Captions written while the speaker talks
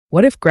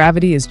What if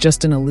gravity is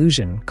just an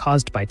illusion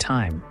caused by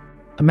time?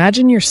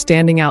 Imagine you're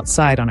standing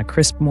outside on a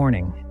crisp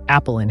morning,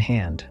 apple in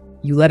hand.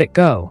 You let it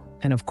go,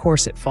 and of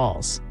course it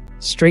falls.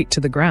 Straight to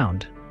the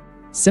ground.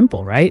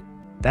 Simple, right?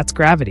 That's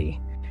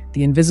gravity.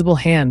 The invisible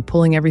hand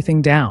pulling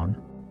everything down.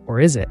 Or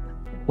is it?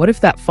 What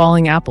if that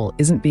falling apple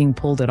isn't being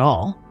pulled at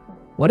all?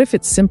 What if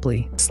it's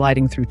simply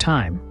sliding through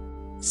time?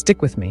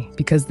 Stick with me,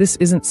 because this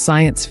isn't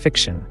science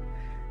fiction.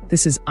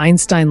 This is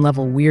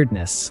Einstein-level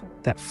weirdness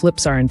that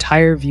flips our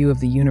entire view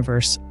of the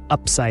universe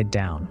upside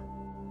down.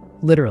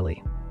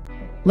 Literally.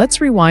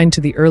 Let's rewind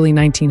to the early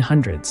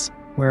 1900s,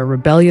 where a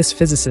rebellious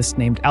physicist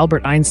named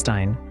Albert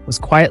Einstein was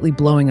quietly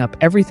blowing up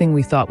everything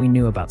we thought we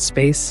knew about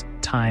space,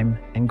 time,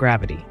 and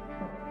gravity.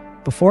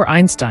 Before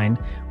Einstein,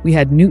 we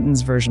had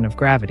Newton's version of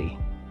gravity.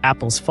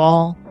 Apples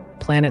fall,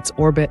 planets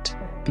orbit,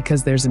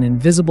 because there's an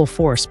invisible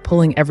force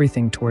pulling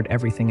everything toward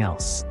everything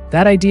else.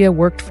 That idea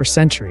worked for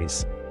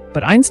centuries,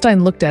 but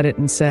Einstein looked at it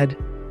and said,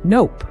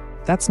 "Nope,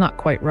 that's not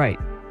quite right."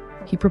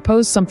 He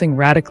proposed something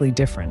radically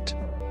different.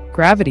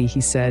 Gravity,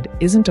 he said,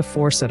 isn't a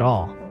force at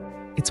all.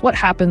 It's what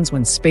happens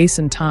when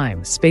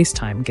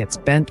space-time gets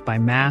bent by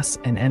mass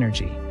and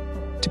energy.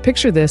 To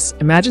picture this,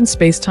 imagine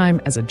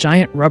space-time as a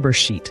giant rubber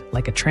sheet,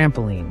 like a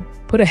trampoline.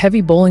 Put a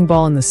heavy bowling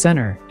ball in the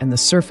center and the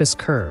surface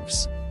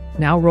curves.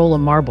 Now roll a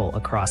marble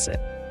across it.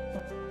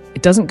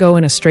 It doesn't go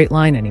in a straight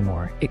line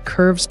anymore. It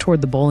curves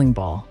toward the bowling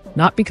ball,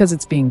 not because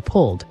it's being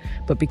pulled,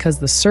 but because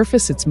the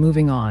surface it's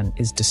moving on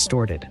is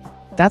distorted.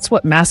 That's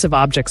what massive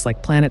objects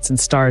like planets and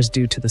stars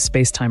do to the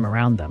space-time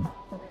around them.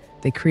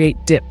 They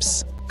create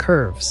dips,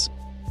 curves,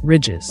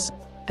 ridges,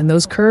 and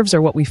those curves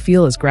are what we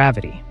feel as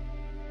gravity.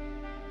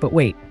 But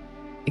wait,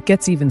 it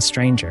gets even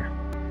stranger.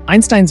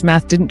 Einstein's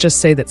math didn't just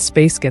say that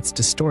space gets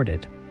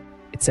distorted.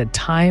 It said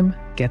time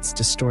gets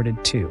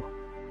distorted too.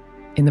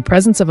 In the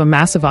presence of a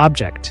massive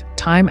object,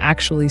 time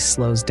actually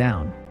slows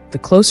down. The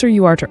closer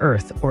you are to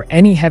Earth or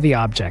any heavy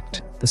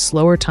object, the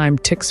slower time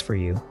ticks for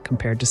you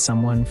compared to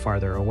someone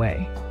farther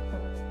away.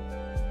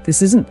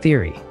 This isn't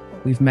theory.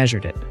 We've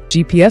measured it.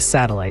 GPS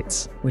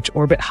satellites, which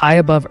orbit high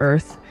above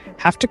Earth,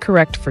 have to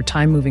correct for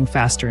time moving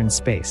faster in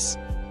space.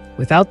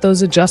 Without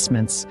those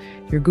adjustments,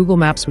 your Google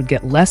Maps would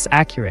get less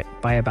accurate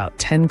by about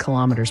 10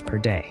 kilometers per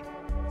day.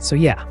 So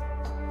yeah,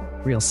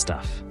 real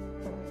stuff.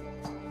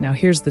 Now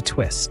here's the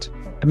twist.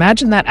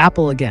 Imagine that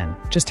apple again,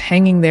 just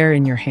hanging there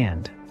in your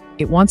hand.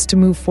 It wants to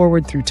move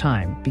forward through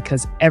time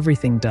because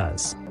everything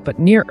does. But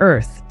near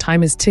Earth,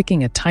 time is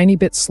ticking a tiny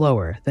bit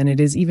slower than it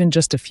is even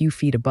just a few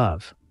feet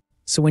above.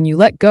 So when you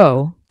let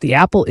go, the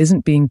apple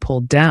isn't being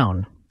pulled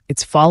down.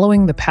 It's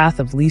following the path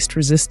of least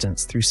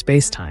resistance through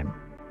space-time.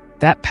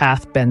 That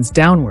path bends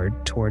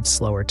downward towards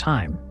slower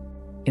time.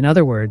 In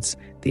other words,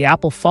 the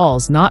apple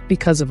falls not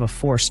because of a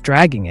force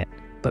dragging it,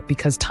 but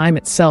because time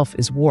itself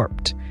is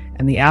warped,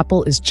 and the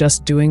apple is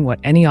just doing what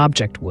any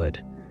object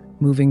would,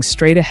 moving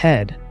straight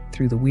ahead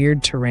through the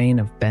weird terrain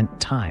of bent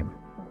time.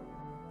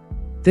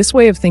 This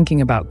way of thinking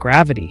about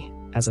gravity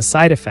as a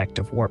side effect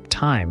of warped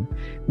time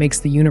makes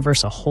the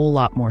universe a whole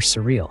lot more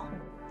surreal.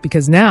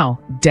 Because now,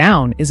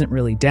 down isn't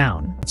really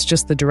down. It's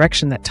just the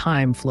direction that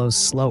time flows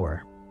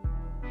slower.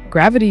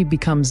 Gravity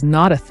becomes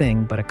not a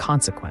thing but a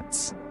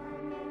consequence.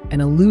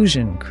 An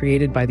illusion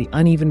created by the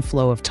uneven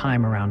flow of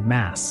time around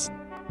mass.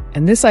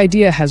 And this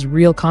idea has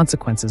real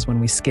consequences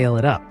when we scale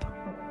it up.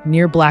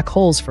 Near black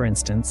holes, for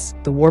instance,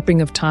 the warping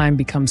of time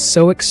becomes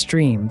so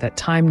extreme that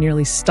time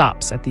nearly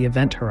stops at the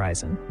event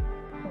horizon.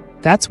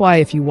 That's why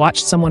if you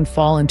watched someone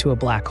fall into a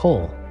black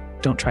hole,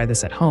 don't try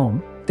this at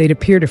home, they'd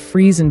appear to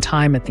freeze in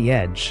time at the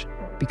edge,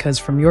 because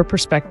from your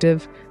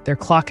perspective, their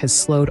clock has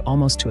slowed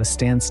almost to a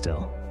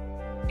standstill.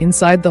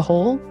 Inside the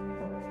hole?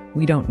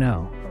 We don't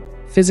know.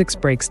 Physics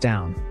breaks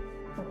down.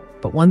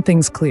 But one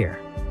thing's clear.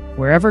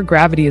 Wherever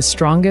gravity is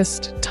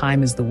strongest,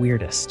 time is the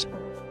weirdest.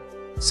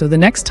 So the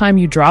next time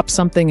you drop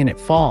something and it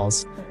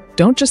falls,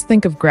 don't just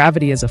think of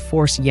gravity as a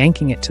force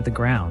yanking it to the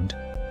ground.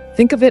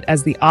 Think of it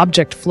as the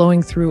object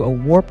flowing through a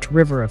warped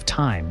river of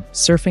time,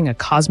 surfing a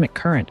cosmic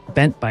current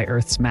bent by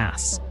Earth's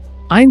mass.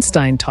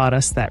 Einstein taught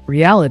us that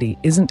reality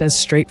isn't as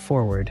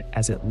straightforward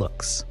as it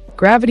looks.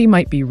 Gravity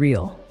might be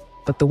real,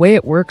 but the way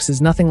it works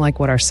is nothing like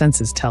what our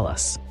senses tell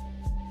us.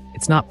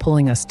 It's not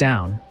pulling us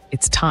down,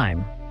 it's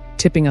time,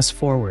 tipping us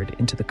forward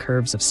into the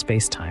curves of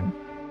space-time.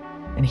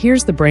 And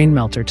here's the brain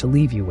melter to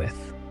leave you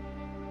with.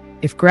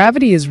 If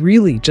gravity is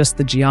really just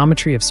the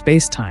geometry of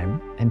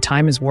space-time, and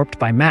time is warped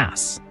by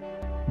mass,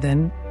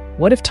 then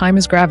what if time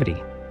is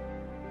gravity?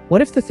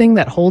 What if the thing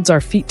that holds our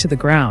feet to the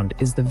ground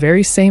is the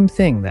very same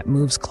thing that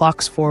moves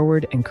clocks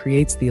forward and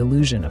creates the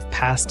illusion of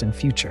past and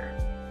future?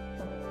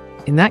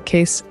 In that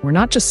case, we're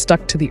not just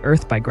stuck to the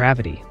Earth by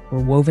gravity,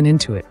 we're woven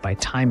into it by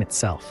time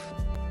itself.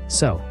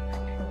 So,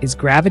 is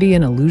gravity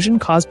an illusion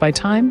caused by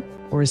time,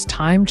 or is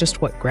time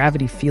just what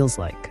gravity feels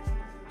like?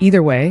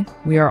 Either way,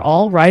 we are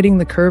all riding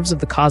the curves of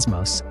the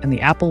cosmos, and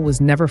the apple was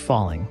never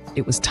falling.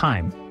 It was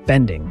time,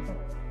 bending,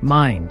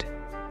 mind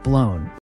blown.